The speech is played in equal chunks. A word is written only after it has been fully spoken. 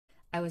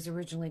I was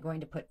originally going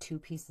to put 2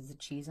 pieces of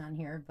cheese on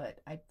here, but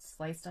I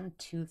sliced them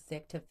too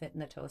thick to fit in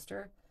the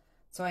toaster.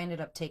 So I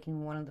ended up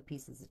taking one of the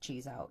pieces of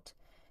cheese out.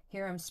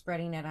 Here I'm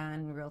spreading it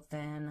on real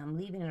thin. I'm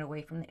leaving it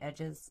away from the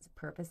edges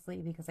purposely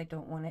because I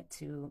don't want it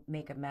to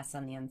make a mess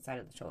on the inside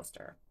of the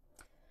toaster.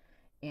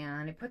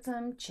 And I put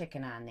some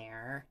chicken on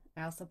there.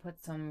 I also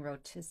put some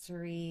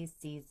rotisserie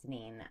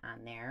seasoning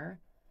on there.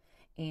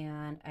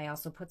 And I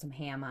also put some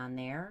ham on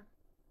there.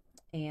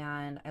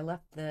 And I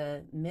left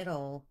the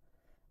middle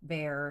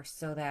bare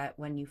so that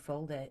when you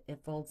fold it,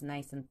 it folds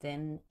nice and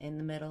thin in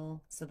the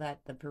middle so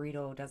that the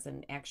burrito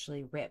doesn't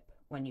actually rip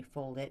when you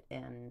fold it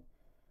and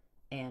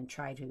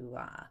try to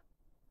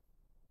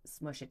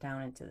smush it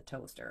down into the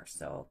toaster.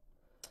 So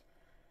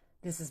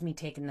this is me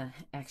taking the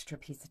extra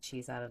piece of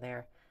cheese out of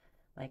there.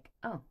 Like,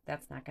 oh,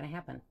 that's not going to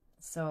happen.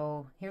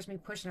 So here's me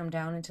pushing them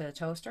down into the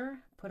toaster,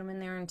 put them in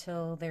there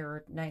until they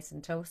were nice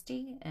and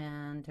toasty,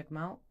 and took them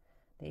out.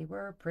 They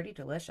were pretty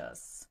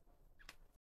delicious.